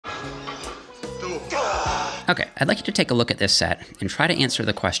Okay, I'd like you to take a look at this set and try to answer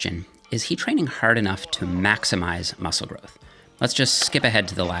the question, is he training hard enough to maximize muscle growth? Let's just skip ahead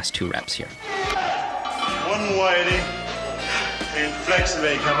to the last 2 reps here. 180 and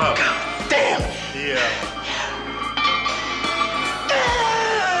flexibly come up. Damn! Yeah.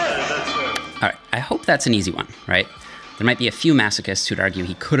 That's it. All right, I hope that's an easy one, right? There might be a few masochists who'd argue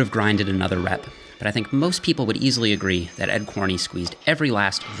he could have grinded another rep, but I think most people would easily agree that Ed Corney squeezed every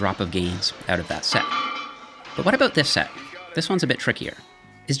last drop of gains out of that set. But what about this set? This one's a bit trickier.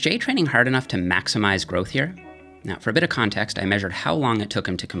 Is Jay training hard enough to maximize growth here? Now, for a bit of context, I measured how long it took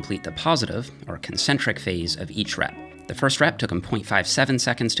him to complete the positive, or concentric phase of each rep. The first rep took him 0.57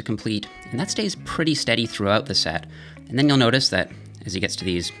 seconds to complete, and that stays pretty steady throughout the set. And then you'll notice that as he gets to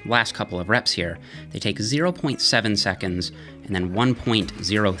these last couple of reps here, they take 0.7 seconds and then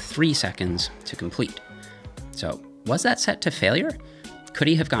 1.03 seconds to complete. So, was that set to failure? Could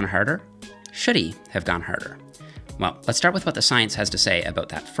he have gone harder? Should he have gone harder? Well, let's start with what the science has to say about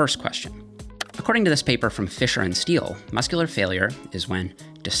that first question. According to this paper from Fisher and Steele, muscular failure is when,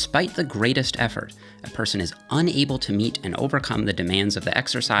 despite the greatest effort, a person is unable to meet and overcome the demands of the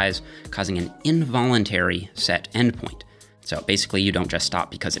exercise, causing an involuntary set endpoint. So basically, you don't just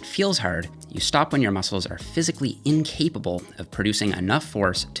stop because it feels hard, you stop when your muscles are physically incapable of producing enough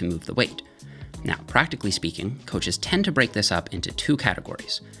force to move the weight. Now, practically speaking, coaches tend to break this up into 2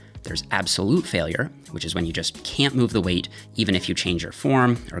 categories. There's absolute failure, which is when you just can't move the weight even if you change your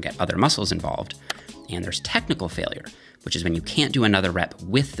form or get other muscles involved. And there's technical failure, which is when you can't do another rep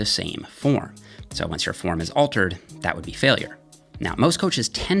with the same form. So once your form is altered, that would be failure. Now, most coaches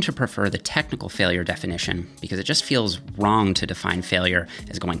tend to prefer the technical failure definition because it just feels wrong to define failure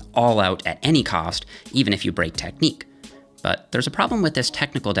as going all out at any cost, even if you break technique. But there's a problem with this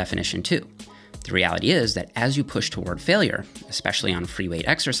technical definition too. The reality is that as you push toward failure, especially on free weight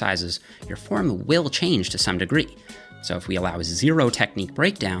exercises, your form will change to some degree. So if we allow 0 technique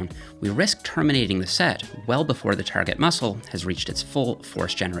breakdown, we risk terminating the set well before the target muscle has reached its full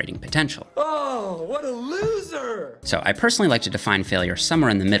force-generating potential. Oh, what a loser! So I personally like to define failure somewhere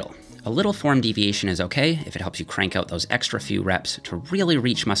in the middle. A little form deviation is okay if it helps you crank out those extra few reps to really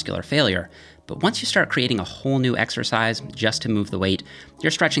reach muscular failure, but once you start creating a whole new exercise just to move the weight, you're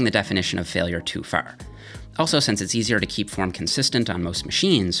stretching the definition of failure too far. Also, since it's easier to keep form consistent on most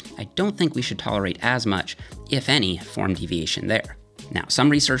machines, I don't think we should tolerate as much, if any, form deviation there. Now, some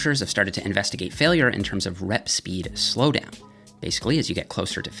researchers have started to investigate failure in terms of rep speed slowdown. Basically, as you get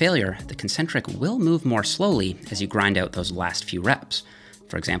closer to failure, the concentric will move more slowly as you grind out those last few reps.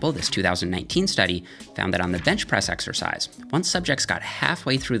 For example, this 2019 study found that on the bench press exercise, once subjects got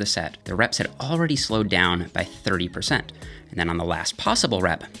halfway through the set, their reps had already slowed down by 30%. And then on the last possible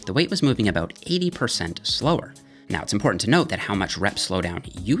rep, the weight was moving about 80% slower. Now, it's important to note that how much rep slowdown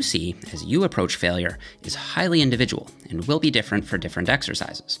you see as you approach failure is highly individual and will be different for different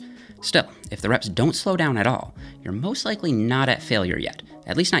exercises. Still, if the reps don't slow down at all, you're most likely not at failure yet,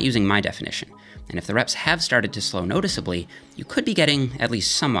 at least not using my definition. And if the reps have started to slow noticeably, you could be getting at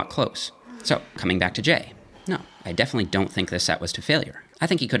least somewhat close. So, coming back to Jay. No, I definitely don't think this set was to failure. I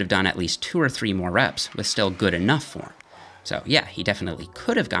think he could have done at least 2 or 3 more reps with still good enough form. So yeah, he definitely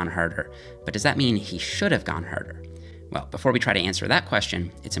could have gone harder, but does that mean he should have gone harder? Well, before we try to answer that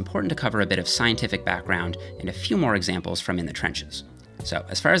question, it's important to cover a bit of scientific background and a few more examples from in the trenches. So,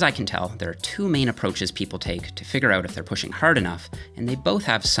 as far as I can tell, there are 2 main approaches people take to figure out if they're pushing hard enough, and they both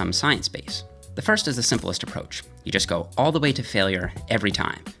have some science base. The first is the simplest approach. You just go all the way to failure every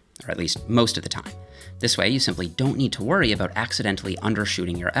time, or at least most of the time. This way, you simply don't need to worry about accidentally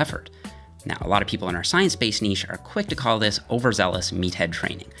undershooting your effort. Now, a lot of people in our science-based niche are quick to call this overzealous meathead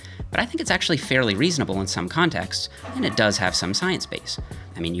training, but I think it's actually fairly reasonable in some contexts, and it does have some science base.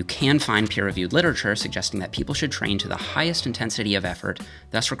 I mean, you can find peer-reviewed literature suggesting that people should train to the highest intensity of effort,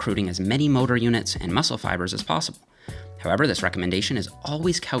 thus recruiting as many motor units and muscle fibers as possible. However, this recommendation is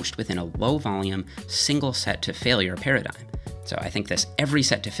always couched within a low-volume, single set-to-failure paradigm. So I think this every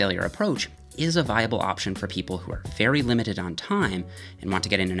set-to-failure approach is a viable option for people who are very limited on time and want to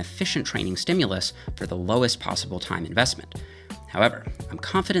get in an efficient training stimulus for the lowest possible time investment. However, I'm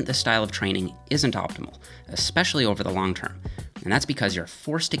confident this style of training isn't optimal, especially over the long term, and that's because you're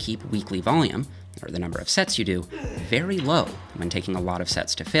forced to keep weekly volume, or the number of sets you do, very low when taking a lot of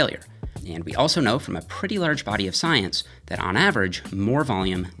sets to failure. And we also know from a pretty large body of science that on average, more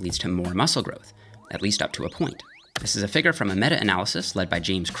volume leads to more muscle growth, at least up to a point. This is a figure from a meta-analysis led by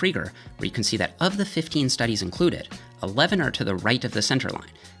James Krieger, where you can see that of the 15 studies included, 11 are to the right of the center line,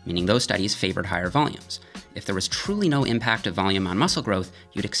 meaning those studies favored higher volumes. If there was truly no impact of volume on muscle growth,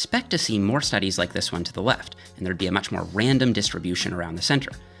 you'd expect to see more studies like this one to the left, and there'd be a much more random distribution around the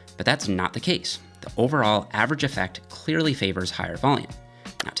center. But that's not the case. the overall average effect clearly favors higher volume.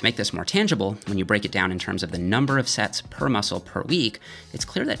 Now, to make this more tangible, when you break it down in terms of the number of sets per muscle per week, it's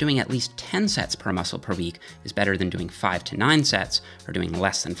clear that doing at least 10 sets per muscle per week is better than doing 5 to 9 sets or doing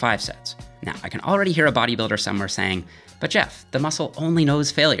less than 5 sets. Now, I can already hear a bodybuilder somewhere saying, "But Jeff, the muscle only knows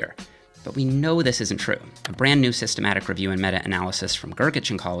failure." But we know this isn't true. A brand new systematic review and meta-analysis from Gergich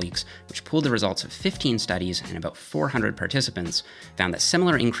and colleagues, which pooled the results of 15 studies and about 400 participants, found that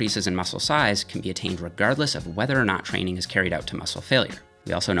similar increases in muscle size can be attained regardless of whether or not training is carried out to muscle failure.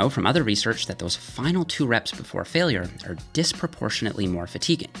 We also know from other research that those final 2 reps before failure are disproportionately more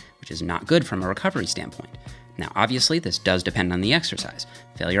fatiguing, which is not good from a recovery standpoint. Now, obviously, this does depend on the exercise.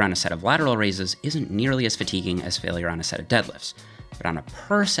 Failure on a set of lateral raises isn't nearly as fatiguing as failure on a set of deadlifts. But on a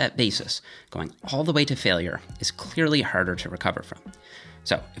per set basis, going all the way to failure is clearly harder to recover from.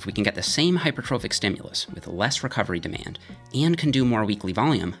 So if we can get the same hypertrophic stimulus with less recovery demand and can do more weekly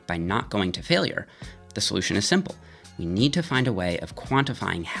volume by not going to failure, the solution is simple. We need to find a way of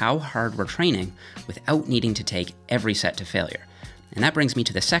quantifying how hard we're training without needing to take every set to failure. And that brings me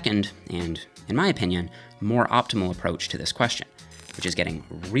to the second, and in my opinion, more optimal approach to this question, which is getting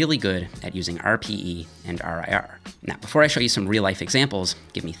really good at using RPE and RIR. Now, before I show you some real-life examples,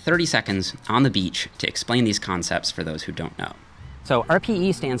 give me 30 seconds on the beach to explain these concepts for those who don't know. So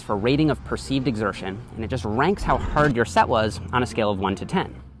RPE stands for rating of perceived exertion, and it just ranks how hard your set was on a scale of 1 to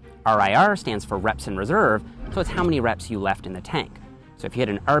 10. RIR stands for reps in reserve, so it's how many reps you left in the tank. So if you hit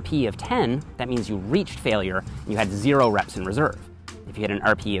an RPE of 10, that means you reached failure and you had 0 reps in reserve. If you hit an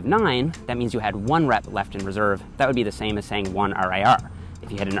RPE of 9, that means you had 1 rep left in reserve. That would be the same as saying 1 RIR.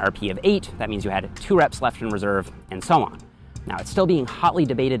 If you hit an RPE of 8, that means you had 2 reps left in reserve, and so on. Now, it's still being hotly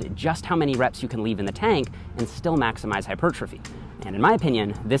debated just how many reps you can leave in the tank and still maximize hypertrophy. And in my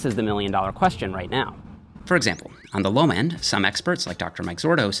opinion, this is the million-dollar question right now. For example, on the low end, some experts like Dr. Mike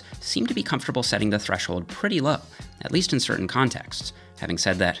Zourdos seem to be comfortable setting the threshold pretty low, at least in certain contexts, having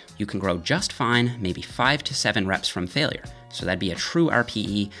said that you can grow just fine, maybe 5 to 7 reps from failure, so that'd be a true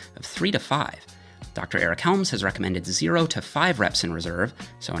RPE of 3 to 5. Dr. Eric Helms has recommended 0 to 5 reps in reserve,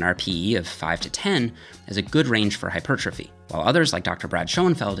 so an RPE of 5 to 10 is a good range for hypertrophy, while others like Dr. Brad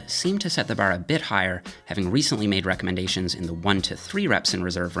Schoenfeld seem to set the bar a bit higher, having recently made recommendations in the 1 to 3 reps in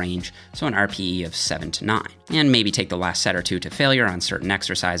reserve range, so an RPE of 7 to 9, and maybe take the last set or 2 to failure on certain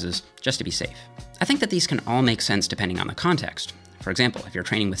exercises, just to be safe. I think that these can all make sense depending on the context. For example, if you're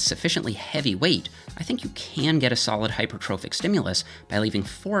training with sufficiently heavy weight, I think you can get a solid hypertrophic stimulus by leaving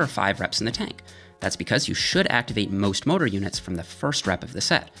 4 or 5 reps in the tank. That's because you should activate most motor units from the first rep of the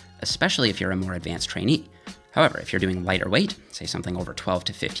set, especially if you're a more advanced trainee. However, if you're doing lighter weight, say something over 12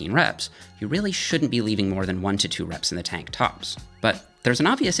 to 15 reps, you really shouldn't be leaving more than 1 to 2 reps in the tank tops. But there's an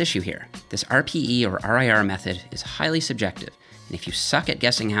obvious issue here. This RPE or RIR method is highly subjective, and if you suck at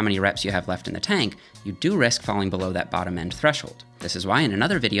guessing how many reps you have left in the tank, you do risk falling below that bottom end threshold. This is why in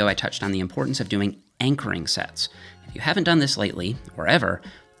another video I touched on the importance of doing anchoring sets. If you haven't done this lately, or ever,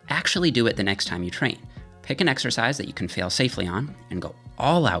 actually do it the next time you train. Pick an exercise that you can fail safely on and go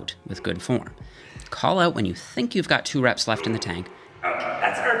all out with good form. Call out when you think you've got 2 reps left in the tank.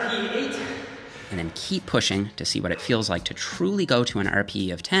 That's RPE 8. And then keep pushing to see what it feels like to truly go to an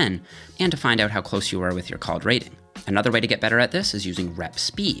RPE of 10 and to find out how close you are with your called rating. Another way to get better at this is using rep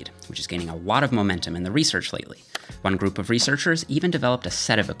speed, which is gaining a lot of momentum in the research lately. One group of researchers even developed a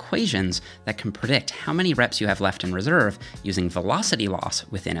set of equations that can predict how many reps you have left in reserve using velocity loss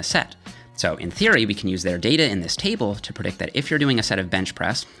within a set. So in theory, we can use their data in this table to predict that if you're doing a set of bench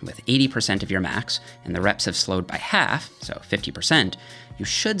press with 80% of your max and the reps have slowed by half, so 50%, you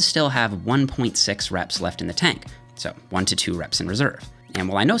should still have 1.6 reps left in the tank, so 1 to 2 reps in reserve. And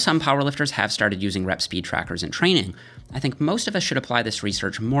while I know some powerlifters have started using rep speed trackers in training, I think most of us should apply this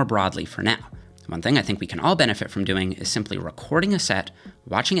research more broadly for now. One thing I think we can all benefit from doing is simply recording a set,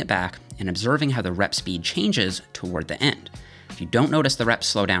 watching it back, and observing how the rep speed changes toward the end. If you don't notice the reps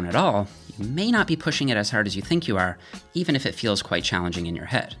slow down at all, you may not be pushing it as hard as you think you are, even if it feels quite challenging in your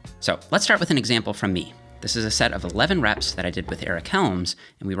head. So let's start with an example from me. This is a set of 11 reps that I did with Eric Helms,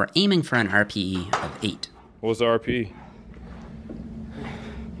 and we were aiming for an RPE of 8. What was the RPE?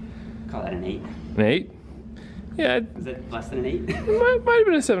 Call that an 8. An 8? Yeah. Is it less than an 8? Might have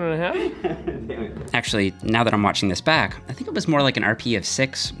been a 7.5. Actually, now that I'm watching this back, I think it was more like an RPE of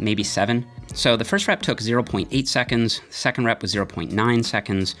 6, maybe 7. So the first rep took 0.8 seconds, the second rep was 0.9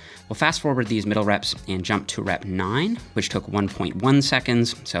 seconds. We'll fast forward these middle reps and jump to rep 9, which took 1.1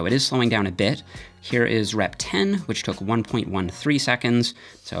 seconds, so it is slowing down a bit. Here is rep 10, which took 1.13 seconds,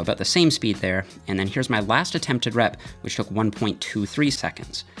 so about the same speed there. And then here's my last attempted rep, which took 1.23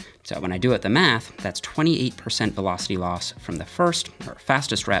 seconds. So when I do it the math, that's 28% velocity loss from the first or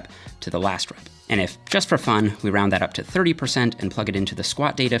fastest rep to the last rep. And if, just for fun, we round that up to 30% and plug it into the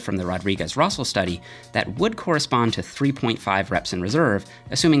squat data from the Rodriguez-Russell study, that would correspond to 3.5 reps in reserve,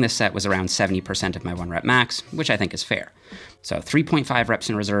 assuming this set was around 70% of my 1 rep max, which I think is fair. So 3.5 reps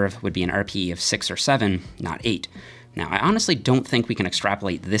in reserve would be an RPE of 6 or 7, not 8. Now, I honestly don't think we can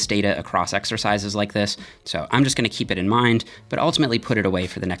extrapolate this data across exercises like this, so I'm just going to keep it in mind, but ultimately put it away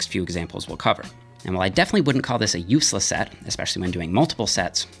for the next few examples we'll cover. And while I definitely wouldn't call this a useless set, especially when doing multiple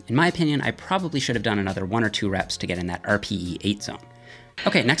sets, in my opinion, I probably should have done another 1 or 2 reps to get in that RPE 8 zone.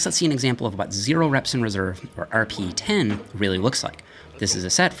 Okay, next let's see an example of what 0 reps in reserve, or RPE 10, really looks like. This is a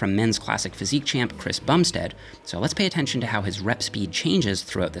set from men's classic physique champ Chris Bumstead, so let's pay attention to how his rep speed changes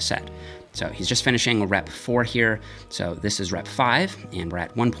throughout the set. So he's just finishing rep 4 here, so this is rep 5, and we're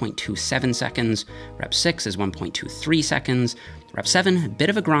at 1.27 seconds. Rep 6 is 1.23 seconds. Rep 7, a bit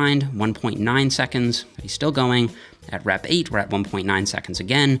of a grind, 1.9 seconds, but he's still going. At rep 8, we're at 1.9 seconds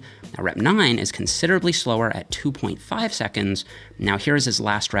again. Now rep 9 is considerably slower at 2.5 seconds. Now here's his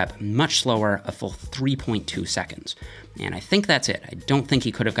last rep, much slower, a full 3.2 seconds. And I think that's it. I don't think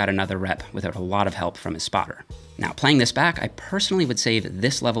he could have got another rep without a lot of help from his spotter. Now, playing this back, I personally would save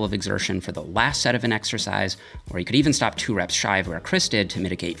this level of exertion for the last set of an exercise, or you could even stop 2 reps shy of where Chris did to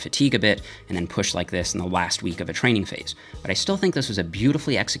mitigate fatigue a bit, and then push like this in the last week of a training phase. But I still think this was a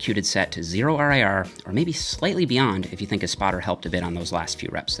beautifully executed set to 0 RIR, or maybe slightly beyond if you think his spotter helped a bit on those last few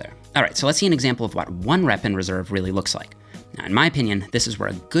reps there. All right, so let's see an example of what 1 rep in reserve really looks like. Now, in my opinion, this is where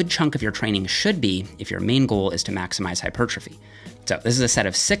a good chunk of your training should be if your main goal is to maximize hypertrophy. So this is a set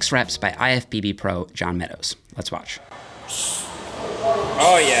of 6 reps by IFBB pro John Meadows. Let's watch.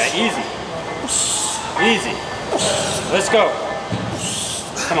 Oh yeah, easy. Easy. Let's go.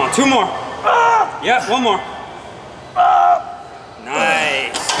 Come on, 2 more. Yeah, 1 more.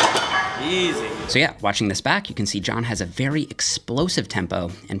 Nice. Easy. So yeah, watching this back, you can see John has a very explosive tempo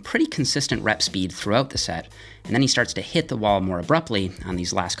and pretty consistent rep speed throughout the set, and then he starts to hit the wall more abruptly on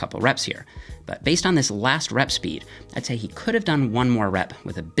these last couple reps here. But based on this last rep speed, I'd say he could have done 1 more rep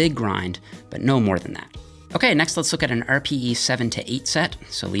with a big grind, but no more than that. Okay, next let's look at an RPE 7 to 8 set,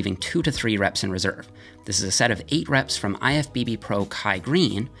 so leaving 2 to 3 reps in reserve. This is a set of 8 reps from IFBB pro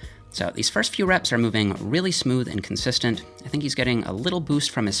Greene. So these first few reps are moving really smooth and consistent. I think he's getting a little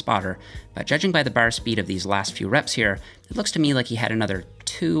boost from his spotter, but judging by the bar speed of these last few reps here, it looks to me like he had another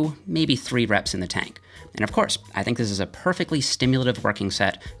 2, maybe 3 reps in the tank. And of course, I think this is a perfectly stimulative working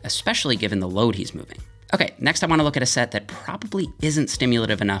set, especially given the load he's moving. Okay, next I want to look at a set that probably isn't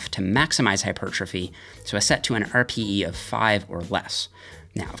stimulative enough to maximize hypertrophy, so a set to an RPE of 5 or less.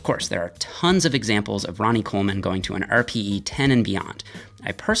 Now, of course, there are tons of examples of Ronnie Coleman going to an RPE 10 and beyond.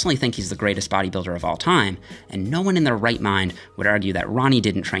 I personally think he's the greatest bodybuilder of all time, and no one in their right mind would argue that Ronnie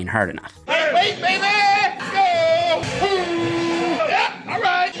didn't train hard enough. Wait, baby! Go! Yeah, all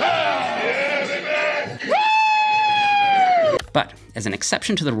right! Yeah, baby! Woo! But as an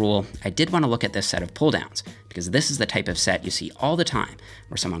exception to the rule, I did want to look at this set of pull-downs, because this is the type of set you see all the time,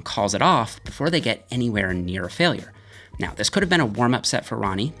 where someone calls it off before they get anywhere near failure. Now, this could have been a warm-up set for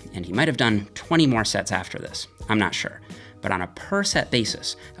Ronnie, and he might have done 20 more sets after this. I'm not sure. But on a per-set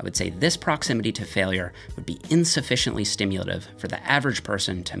basis, I would say this proximity to failure would be insufficiently stimulative for the average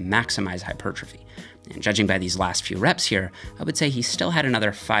person to maximize hypertrophy. And judging by these last few reps here, I would say he still had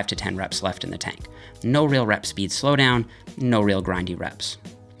another 5 to 10 reps left in the tank. No real rep speed slowdown, no real grindy reps.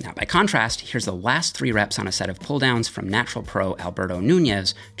 Now, by contrast, here's the last 3 reps on a set of pull-downs from natural pro Alberto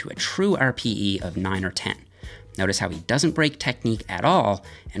Nunez to a true RPE of 9 or 10. Notice how he doesn't break technique at all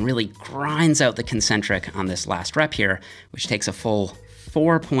and really grinds out the concentric on this last rep here, which takes a full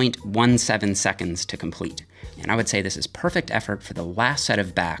 4.17 seconds to complete. And I would say this is perfect effort for the last set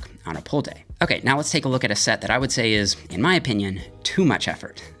of back on a pull day. Okay, now let's take a look at a set that I would say is, in my opinion, too much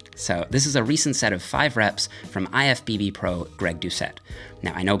effort. So this is a recent set of 5 reps from IFBB pro Greg Doucette.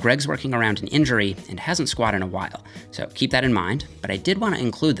 Now, I know Greg's working around an injury and hasn't squatted in a while, so keep that in mind, but I did want to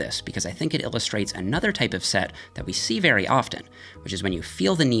include this because I think it illustrates another type of set that we see very often, which is when you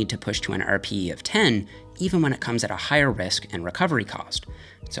feel the need to push to an RPE of 10, even when it comes at a higher risk and recovery cost.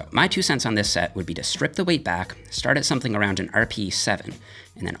 So my 2 cents on this set would be to strip the weight back, start at something around an RPE 7,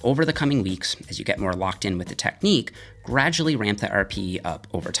 and then over the coming weeks, as you get more locked in with the technique, gradually ramp the RPE up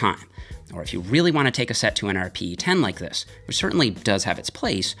over time. Or if you really want to take a set to an RPE 10 like this, which certainly does have its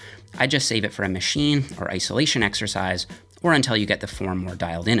place, I'd just save it for a machine or isolation exercise, or until you get the form more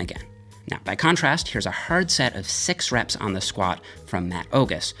dialed in again. Now, by contrast, here's a hard set of 6 reps on the squat from Matt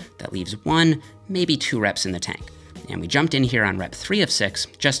Ogus that leaves 1, maybe 2 reps in the tank. And we jumped in here on rep 3 of 6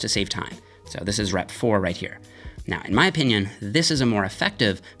 just to save time. So this is rep 4 right here. Now, in my opinion, this is a more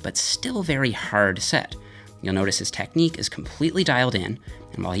effective, but still very hard set. you'll notice his technique is completely dialed in,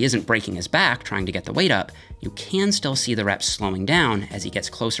 and while he isn't breaking his back trying to get the weight up, you can still see the reps slowing down as he gets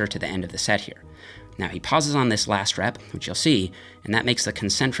closer to the end of the set here. Now he pauses on this last rep, which you'll see, and that makes the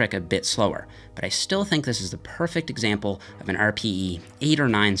concentric a bit slower, but I still think this is the perfect example of an RPE 8 or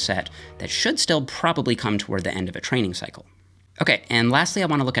 9 set that should still probably come toward the end of a training cycle. Okay, and lastly I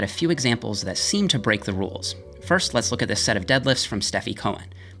want to look at a few examples that seem to break the rules. First, let's look at this set of deadlifts from Stefi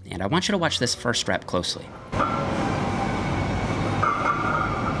Cohen, and I want you to watch this first rep closely.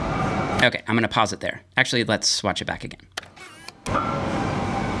 Okay, I'm going to pause it there. Actually, let's watch it back again.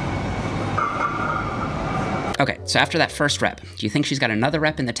 Okay, so after that first rep, do you think she's got another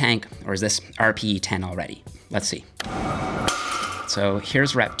rep in the tank, or is this RPE 10 already? Let's see. So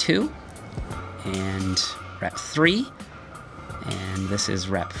here's rep 2, and rep 3, and this is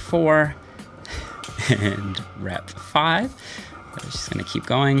rep 4, and rep 5. She's gonna keep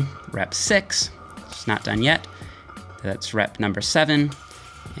going. Rep 6, she's not done yet. That's rep number 7,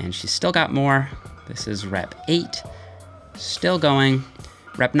 and she's still got more. This is rep 8, still going.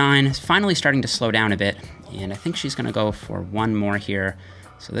 Rep 9 is finally starting to slow down a bit, and I think she's gonna go for one more here.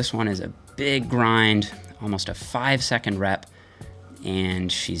 So this one is a big grind, almost a 5-second rep,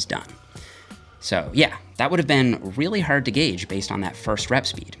 and she's done. So yeah, that would have been really hard to gauge based on that first rep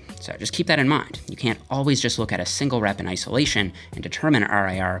speed. So just keep that in mind. You can't always just look at a single rep in isolation and determine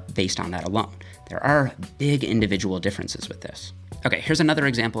RIR based on that alone. There are big individual differences with this. Okay, here's another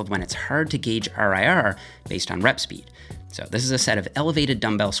example of when it's hard to gauge RIR based on rep speed. So this is a set of elevated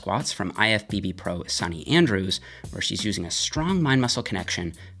dumbbell squats from IFBB pro Sunny Andrews, where she's using a strong mind-muscle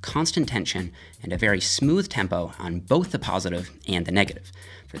connection, constant tension, and a very smooth tempo on both the positive and the negative.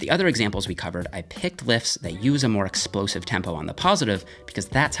 For the other examples we covered, I picked lifts that use a more explosive tempo on the positive because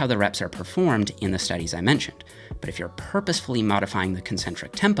that's how the reps are performed in the studies I mentioned. But if you're purposefully modifying the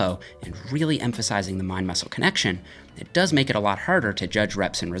concentric tempo and really emphasizing the mind-muscle connection, it does make it a lot harder to judge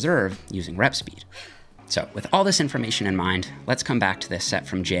reps in reserve using rep speed. So with all this information in mind, let's come back to this set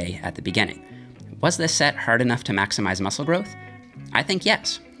from Jay at the beginning. Was this set hard enough to maximize muscle growth? I think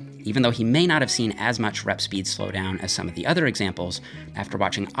yes. Even though he may not have seen as much rep speed slowdown as some of the other examples, after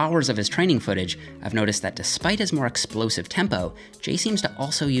watching hours of his training footage, I've noticed that despite his more explosive tempo, Jay seems to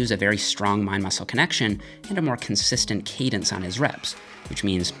also use a very strong mind-muscle connection and a more consistent cadence on his reps, which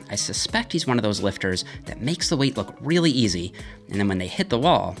means I suspect he's one of those lifters that makes the weight look really easy, and then when they hit the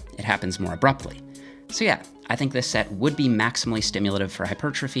wall, it happens more abruptly. So yeah, I think this set would be maximally stimulative for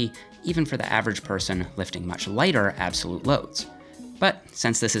hypertrophy, even for the average person lifting much lighter absolute loads. But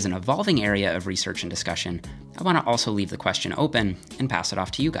since this is an evolving area of research and discussion, I want to also leave the question open and pass it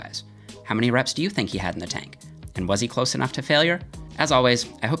off to you guys. How many reps do you think he had in the tank? And was he close enough to failure? As always,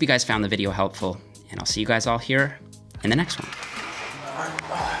 I hope you guys found the video helpful, and I'll see you guys all here in the next one.